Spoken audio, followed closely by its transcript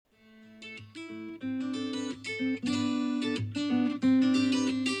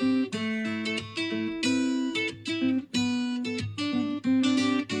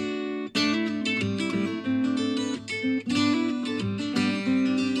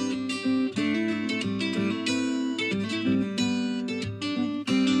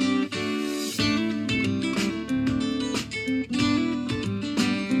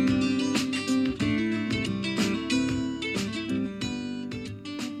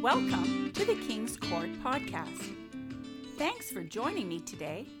Welcome to the King's Court Podcast. Thanks for joining me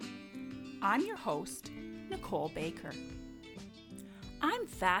today. I'm your host, Nicole Baker. I'm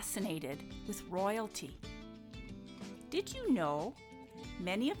fascinated with royalty. Did you know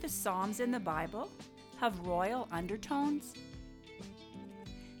many of the Psalms in the Bible have royal undertones?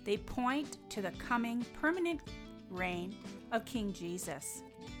 They point to the coming permanent reign of King Jesus.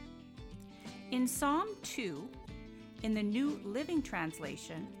 In Psalm 2, in the New Living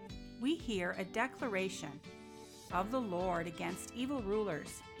Translation, we hear a declaration of the Lord against evil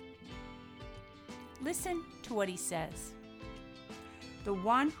rulers. Listen to what he says. The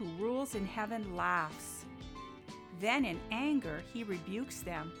one who rules in heaven laughs. Then in anger he rebukes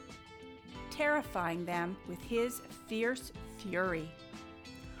them, terrifying them with his fierce fury.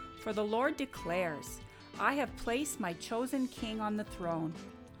 For the Lord declares, I have placed my chosen king on the throne,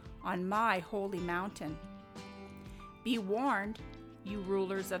 on my holy mountain. Be warned, you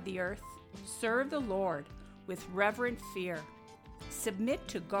rulers of the earth. Serve the Lord with reverent fear. Submit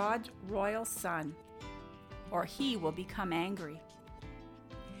to God's royal Son, or he will become angry.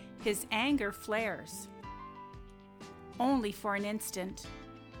 His anger flares, only for an instant.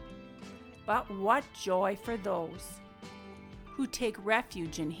 But what joy for those who take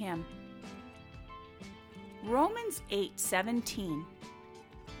refuge in him. Romans 8:17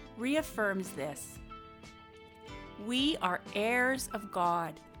 reaffirms this. We are heirs of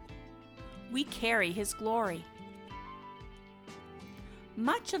God. We carry his glory.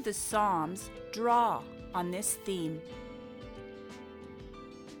 Much of the Psalms draw on this theme.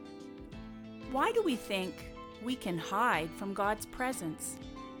 Why do we think we can hide from God's presence?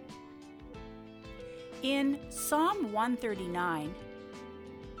 In Psalm 139,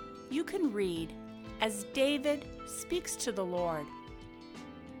 you can read as David speaks to the Lord.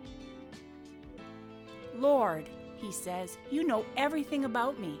 Lord, he says, you know everything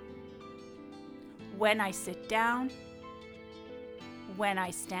about me. When I sit down, when I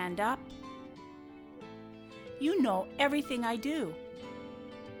stand up, you know everything I do.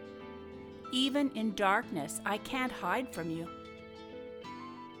 Even in darkness, I can't hide from you.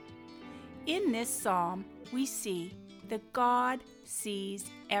 In this psalm, we see that God sees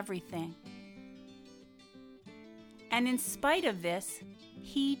everything. And in spite of this,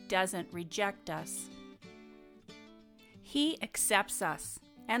 he doesn't reject us. He accepts us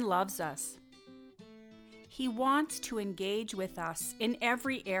and loves us. He wants to engage with us in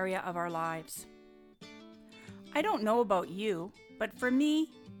every area of our lives. I don't know about you, but for me,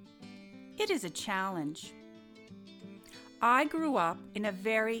 it is a challenge. I grew up in a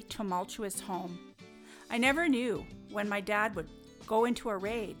very tumultuous home. I never knew when my dad would go into a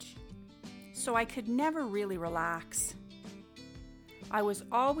rage, so I could never really relax. I was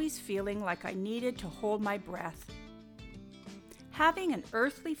always feeling like I needed to hold my breath. Having an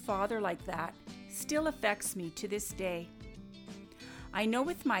earthly father like that still affects me to this day. I know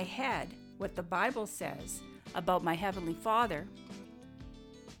with my head what the Bible says about my Heavenly Father,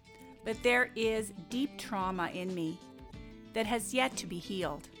 but there is deep trauma in me that has yet to be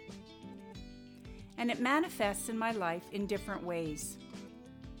healed. And it manifests in my life in different ways.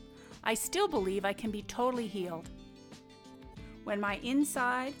 I still believe I can be totally healed when my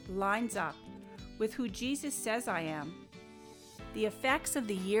inside lines up with who Jesus says I am. The effects of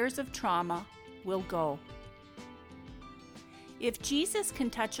the years of trauma will go. If Jesus can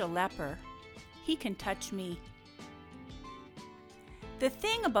touch a leper, he can touch me. The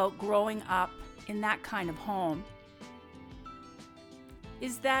thing about growing up in that kind of home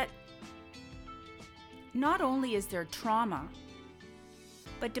is that not only is there trauma,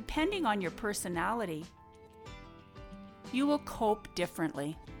 but depending on your personality, you will cope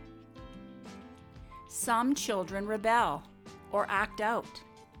differently. Some children rebel or act out.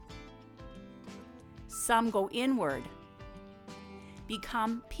 Some go inward,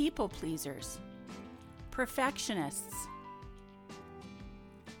 become people pleasers, perfectionists.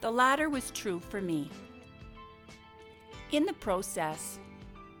 The latter was true for me. In the process,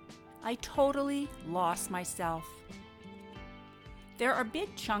 I totally lost myself. There are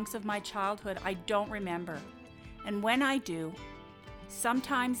big chunks of my childhood I don't remember, and when I do,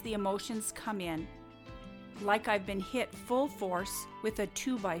 sometimes the emotions come in like I've been hit full force with a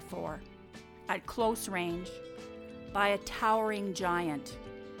 2x4 at close range by a towering giant,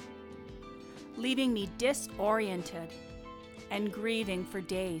 leaving me disoriented and grieving for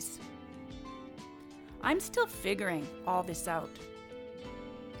days. I'm still figuring all this out.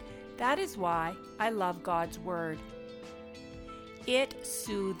 That is why I love God's Word. It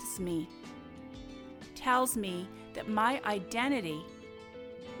soothes me, tells me that my identity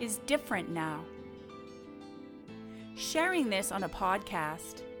is different now. Sharing this on a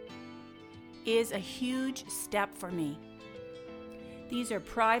podcast is a huge step for me. These are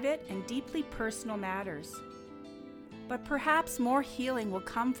private and deeply personal matters, but perhaps more healing will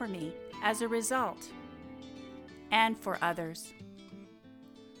come for me as a result, and for others.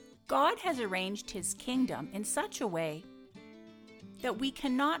 God has arranged His kingdom in such a way that we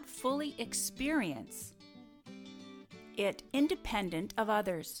cannot fully experience it independent of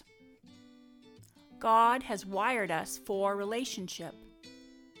others. God has wired us for relationship.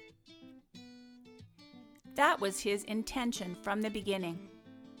 That was His intention from the beginning.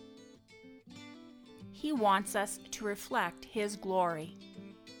 He wants us to reflect His glory.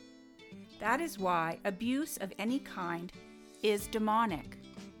 That is why abuse of any kind is demonic.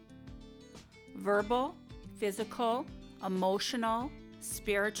 Verbal, physical, emotional,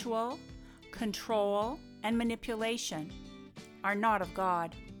 spiritual, control, and manipulation are not of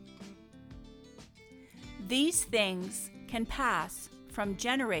God. These things can pass from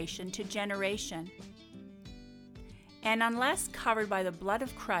generation to generation, and unless covered by the blood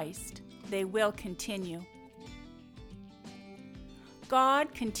of Christ, they will continue.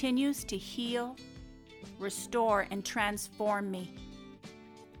 God continues to heal, restore, and transform me.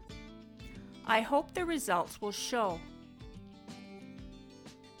 I hope the results will show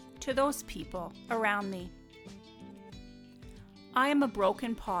to those people around me. I am a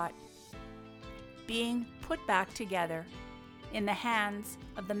broken pot, being put back together in the hands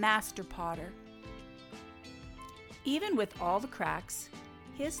of the master potter. Even with all the cracks,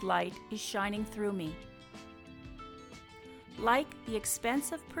 His light is shining through me. Like the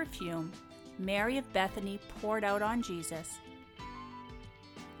expensive perfume Mary of Bethany poured out on Jesus,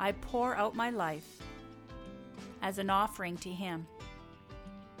 I pour out my life as an offering to Him.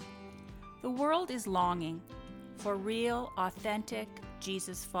 The world is longing for real, authentic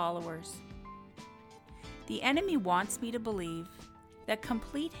Jesus followers. The enemy wants me to believe that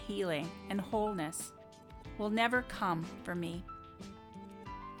complete healing and wholeness will never come for me.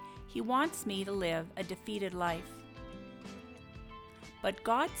 He wants me to live a defeated life. But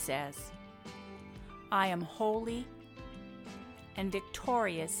God says, I am holy and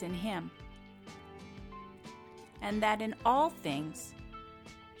victorious in Him, and that in all things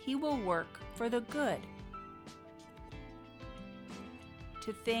He will work for the good,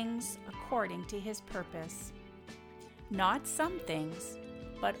 to things according to His purpose. Not some things,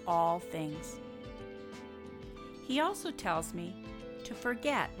 but all things. He also tells me to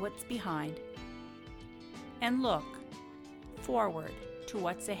forget what's behind and look forward to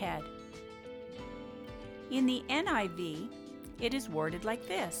what's ahead. In the NIV, it is worded like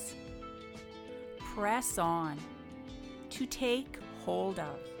this: press on, to take hold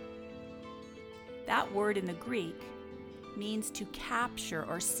of. That word in the Greek means to capture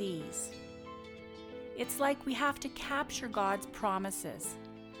or seize. It's like we have to capture God's promises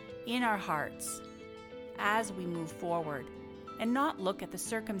in our hearts as we move forward and not look at the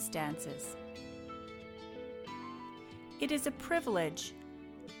circumstances. It is a privilege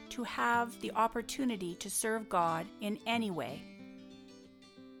to have the opportunity to serve God in any way.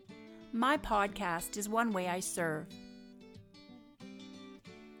 My podcast is one way I serve.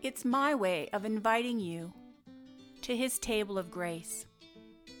 It's my way of inviting you to His table of grace.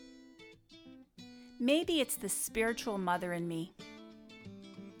 Maybe it's the spiritual mother in me,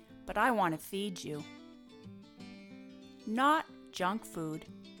 but I want to feed you. Not junk food,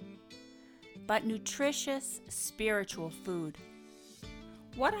 but nutritious spiritual food.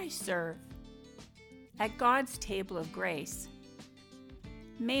 What I serve at God's table of grace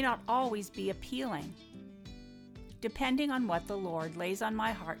may not always be appealing, depending on what the Lord lays on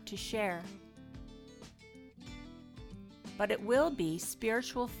my heart to share. But it will be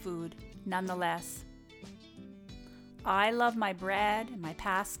spiritual food nonetheless. I love my bread and my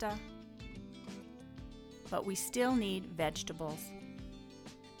pasta, but we still need vegetables.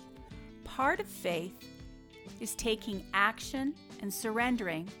 Part of faith is taking action and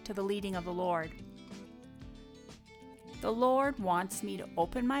surrendering to the leading of the Lord. The Lord wants me to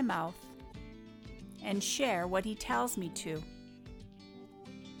open my mouth and share what He tells me to.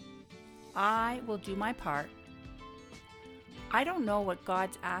 I will do my part. I don't know what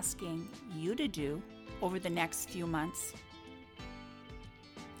God's asking you to do over the next few months.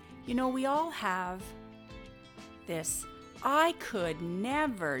 You know, we all have this "I could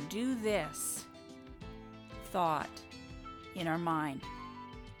never do this" thought in our mind.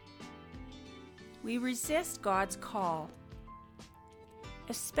 We resist God's call,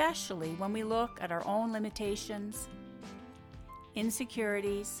 especially when we look at our own limitations,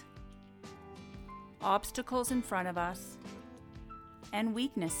 insecurities, obstacles in front of us, and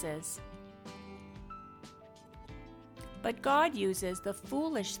weaknesses. But God uses the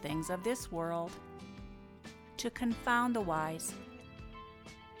foolish things of this world to confound the wise.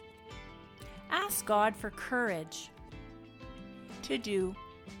 Ask God for courage to do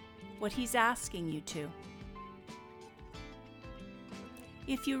what He's asking you to.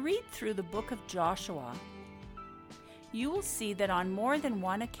 If you read through the book of Joshua, you will see that on more than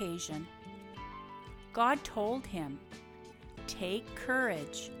one occasion, God told him, "Take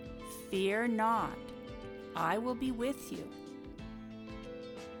courage, fear not, I will be with you."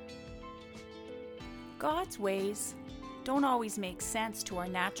 God's ways don't always make sense to our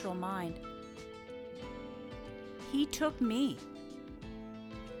natural mind. He took me,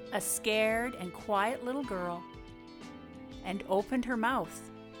 a scared and quiet little girl, and opened her mouth.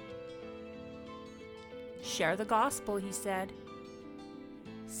 "Share the gospel," He said.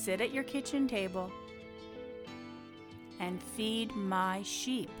 "Sit at your kitchen table and feed my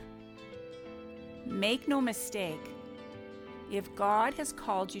sheep." Make no mistake, if God has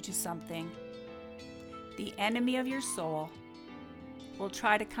called you to something, the enemy of your soul will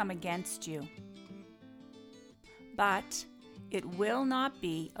try to come against you. But it will not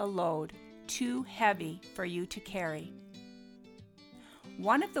be a load too heavy for you to carry.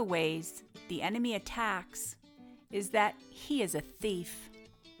 One of the ways the enemy attacks is that he is a thief.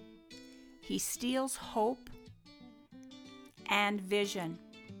 He steals hope and vision.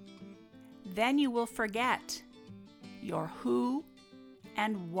 Then you will forget your who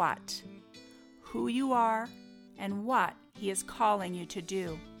and what, who you are and what He is calling you to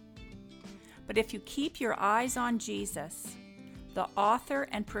do. But if you keep your eyes on Jesus, the author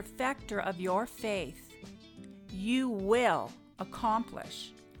and perfecter of your faith, you will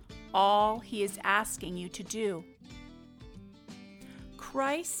accomplish all He is asking you to do.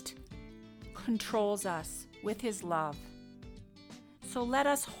 Christ controls us with His love. So let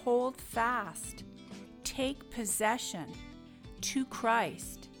us hold fast, take possession to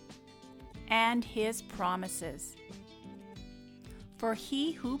Christ and His promises. For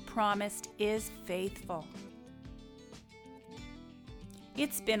He who promised is faithful.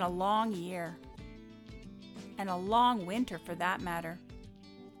 It's been a long year, and a long winter for that matter.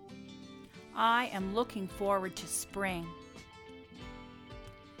 I am looking forward to spring.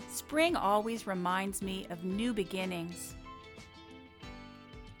 Spring always reminds me of new beginnings.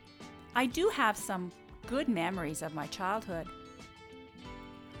 I do have some good memories of my childhood.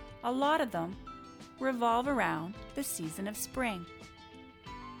 A lot of them revolve around the season of spring.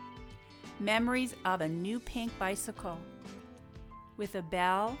 Memories of a new pink bicycle with a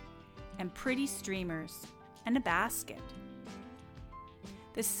bell and pretty streamers and a basket.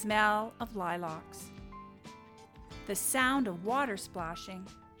 The smell of lilacs. The sound of water splashing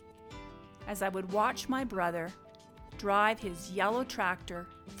as I would watch my brother drive his yellow tractor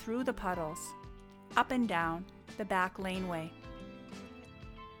through the puddles, up and down the back laneway.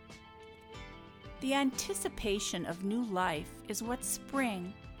 The anticipation of new life is what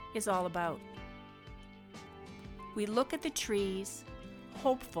spring is all about. We look at the trees,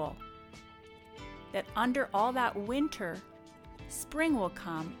 hopeful that under all that winter, spring will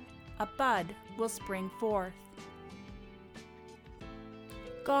come, a bud will spring forth.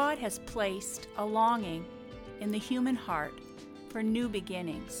 God has placed a longing in the human heart for new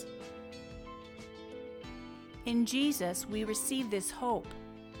beginnings. In Jesus, we receive this hope,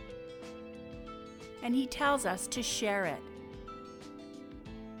 and He tells us to share it.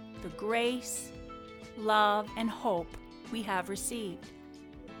 The grace, love, and hope we have received.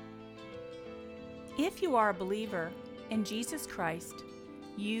 If you are a believer in Jesus Christ,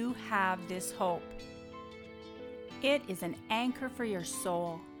 you have this hope. It is an anchor for your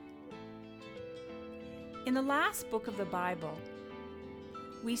soul. In the last book of the Bible,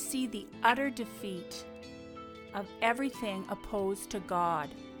 we see the utter defeat of everything opposed to God.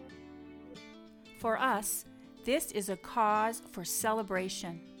 For us, this is a cause for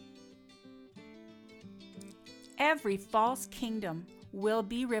celebration. Every false kingdom will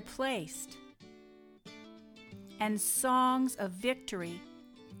be replaced, and songs of victory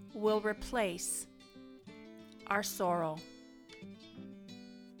will replace our sorrow.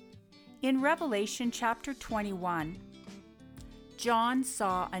 In Revelation chapter 21, John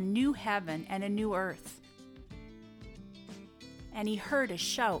saw a new heaven and a new earth, and he heard a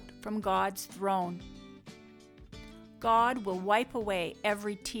shout from God's throne. God will wipe away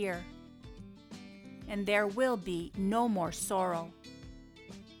every tear, and there will be no more sorrow,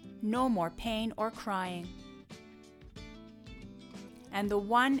 no more pain or crying. And the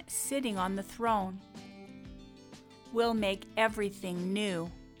one sitting on the throne will make everything new.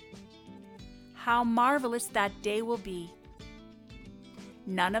 How marvelous that day will be!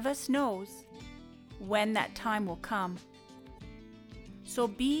 None of us knows when that time will come. So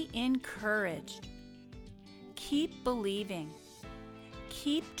be encouraged. Keep believing.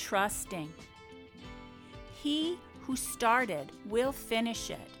 Keep trusting. He who started will finish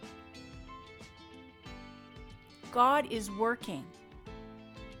it. God is working.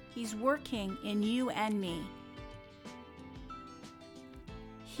 He's working in you and me.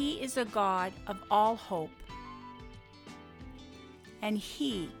 He is a God of all hope, and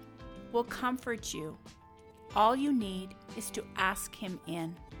He will comfort you. All you need is to ask Him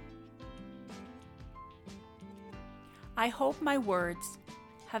in. I hope my words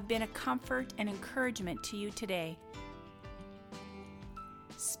have been a comfort and encouragement to you today.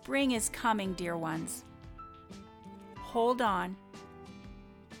 Spring is coming, dear ones. Hold on.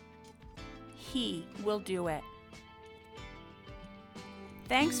 He will do it.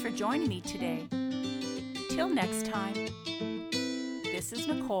 Thanks for joining me today. Till next time, this is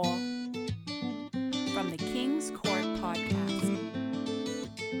Nicole from the King's Court Podcast.